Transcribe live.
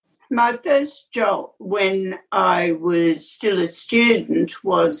My first job when I was still a student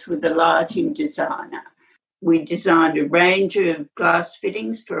was with a lighting designer. We designed a range of glass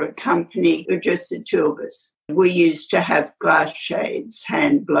fittings for a company, or just the two of us. We used to have glass shades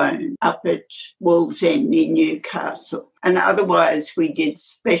hand-blown up at Wallsend in Newcastle. And otherwise we did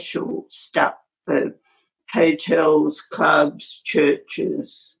special stuff for hotels, clubs,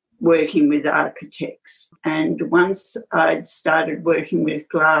 churches, working with architects. And once I'd started working with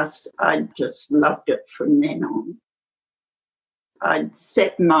glass, I just loved it from then on. I'd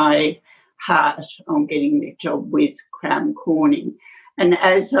set my heart on getting the job with Crown Corning. And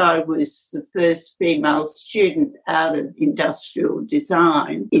as I was the first female student out of industrial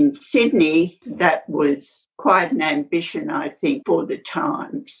design in Sydney, that was quite an ambition, I think, for the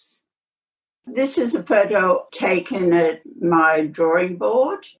times. This is a photo taken at my drawing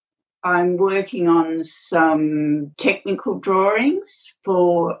board. I'm working on some technical drawings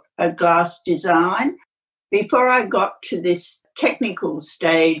for a glass design. Before I got to this technical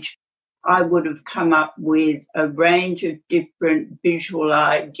stage, I would have come up with a range of different visual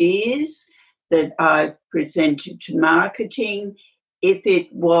ideas that I presented to marketing. If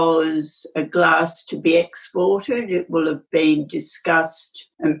it was a glass to be exported, it will have been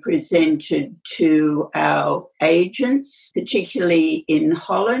discussed and presented to our agents, particularly in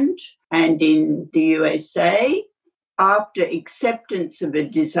Holland and in the USA. After acceptance of a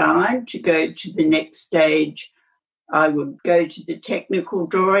design to go to the next stage, I would go to the technical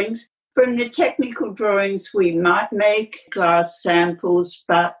drawings. From the technical drawings, we might make glass samples,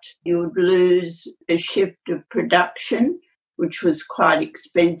 but you would lose a shift of production, which was quite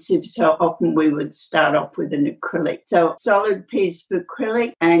expensive. So often we would start off with an acrylic. So solid piece of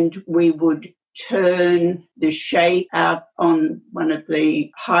acrylic, and we would turn the shape out on one of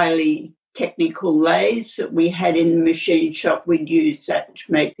the highly technical lathes that we had in the machine shop. We'd use that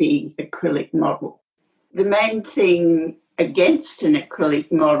to make the acrylic model. The main thing against an acrylic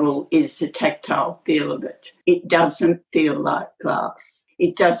model is the tactile feel of it. It doesn't feel like glass.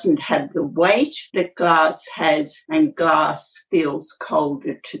 It doesn't have the weight that glass has, and glass feels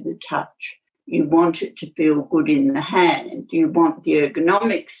colder to the touch. You want it to feel good in the hand. You want the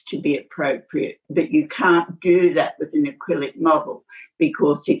ergonomics to be appropriate, but you can't do that with an acrylic model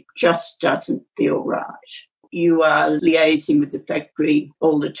because it just doesn't feel right. You are liaising with the factory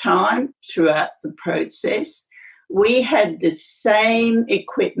all the time throughout the process. We had the same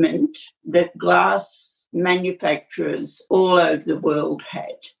equipment that glass manufacturers all over the world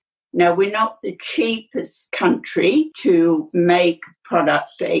had. Now, we're not the cheapest country to make product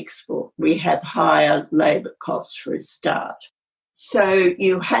for export. We have higher labour costs for a start. So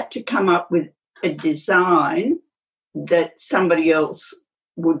you had to come up with a design that somebody else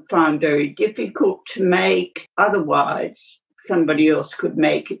would find very difficult to make. Otherwise, somebody else could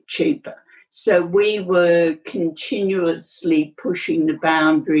make it cheaper. So we were continuously pushing the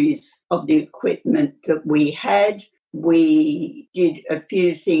boundaries of the equipment that we had. We did a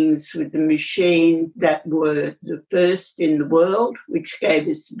few things with the machine that were the first in the world, which gave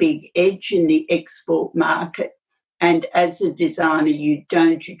us a big edge in the export market. And as a designer, you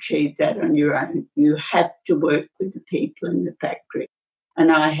don't achieve that on your own. You have to work with the people in the factory.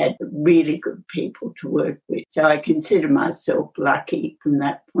 And I had really good people to work with. So I consider myself lucky from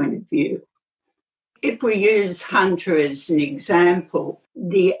that point of view. If we use Hunter as an example,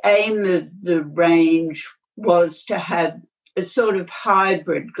 the aim of the range was to have a sort of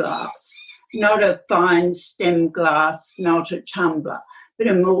hybrid glass, not a fine stem glass, not a tumbler, but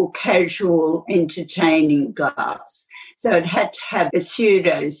a more casual, entertaining glass. So it had to have a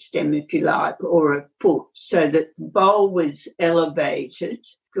pseudo stem, if you like, or a foot, so that the bowl was elevated.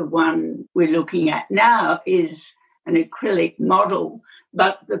 The one we're looking at now is an acrylic model,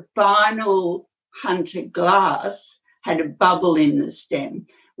 but the final Hunter glass had a bubble in the stem.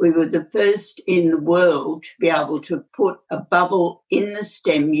 We were the first in the world to be able to put a bubble in the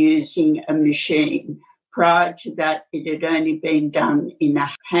stem using a machine. Prior to that, it had only been done in a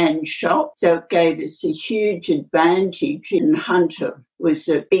hand shop, so it gave us a huge advantage. And Hunter was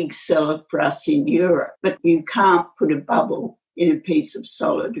a big seller for us in Europe, but you can't put a bubble in a piece of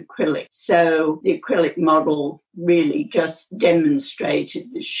solid acrylic. So the acrylic model really just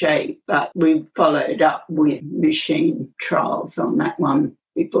demonstrated the shape, but we followed up with machine trials on that one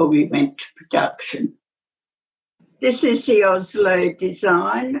before we went to production. This is the Oslo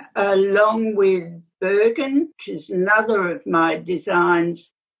design, along with Bergen, which is another of my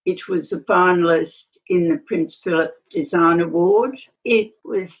designs. It was a finalist in the Prince Philip Design Award. It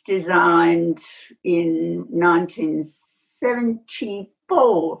was designed in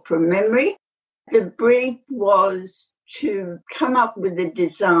 1974, from memory. The brief was to come up with a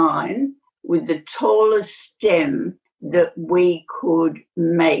design with the tallest stem that we could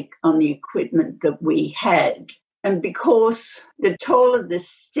make on the equipment that we had. And because the taller the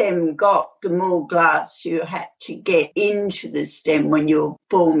stem got, the more glass you had to get into the stem when you're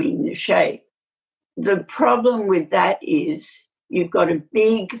forming the shape. The problem with that is you've got a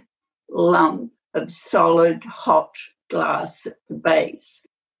big lump of solid hot glass at the base.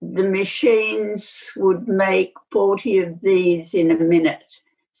 The machines would make 40 of these in a minute.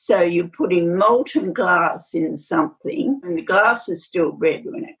 So you're putting molten glass in something, and the glass is still red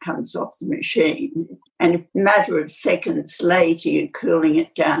when it comes off the machine. And a matter of seconds later, you're cooling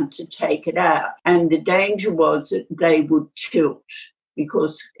it down to take it out. And the danger was that they would tilt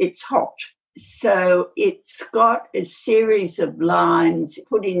because it's hot. So it's got a series of lines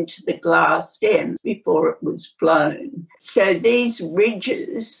put into the glass stem before it was blown. So these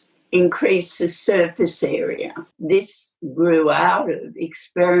ridges increase the surface area. This grew out of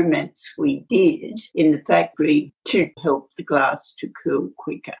experiments we did in the factory to help the glass to cool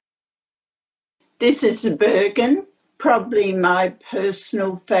quicker. This is a Bergen, probably my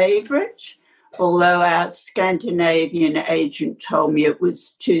personal favourite, although our Scandinavian agent told me it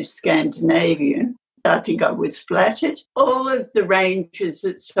was too Scandinavian. I think I was flattered. All of the ranges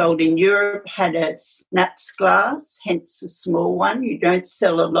that sold in Europe had a snaps glass, hence the small one. You don't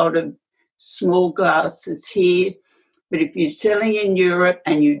sell a lot of small glasses here, but if you're selling in Europe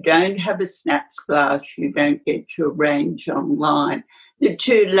and you don't have a snaps glass, you don't get your range online. The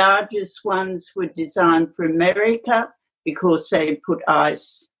two largest ones were designed for America because they put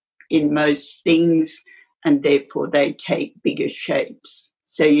ice in most things and therefore they take bigger shapes.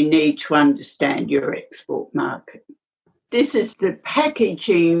 So you need to understand your export market. This is the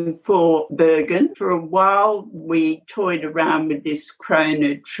packaging for Bergen. For a while, we toyed around with this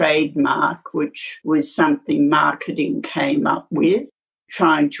Krona trademark, which was something marketing came up with,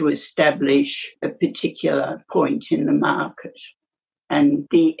 trying to establish a particular point in the market. And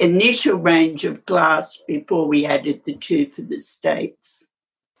the initial range of glass before we added the two for the States.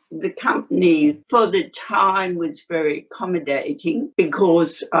 The company for the time was very accommodating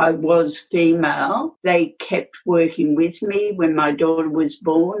because I was female. They kept working with me when my daughter was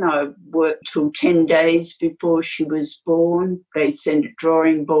born. I worked till 10 days before she was born. They sent a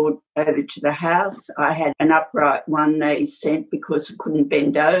drawing board over to the house. I had an upright one they sent because I couldn't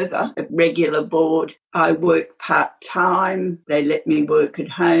bend over, a regular board. I worked part-time. They let me work at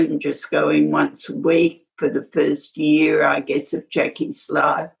home, just going once a week for the first year, I guess, of Jackie's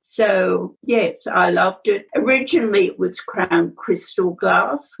life. So, yes, I loved it. Originally, it was Crown Crystal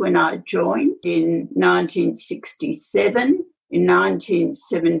Glass when I joined in 1967. In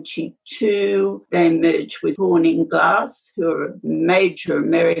 1972, they merged with Corning Glass, who are a major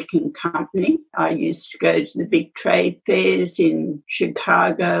American company. I used to go to the big trade fairs in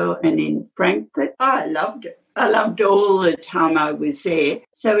Chicago and in Frankfurt. I loved it. I loved all the time I was there.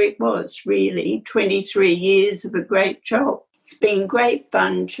 So it was really 23 years of a great job. It's been great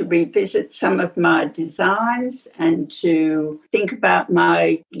fun to revisit some of my designs and to think about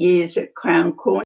my years at Crown Corning.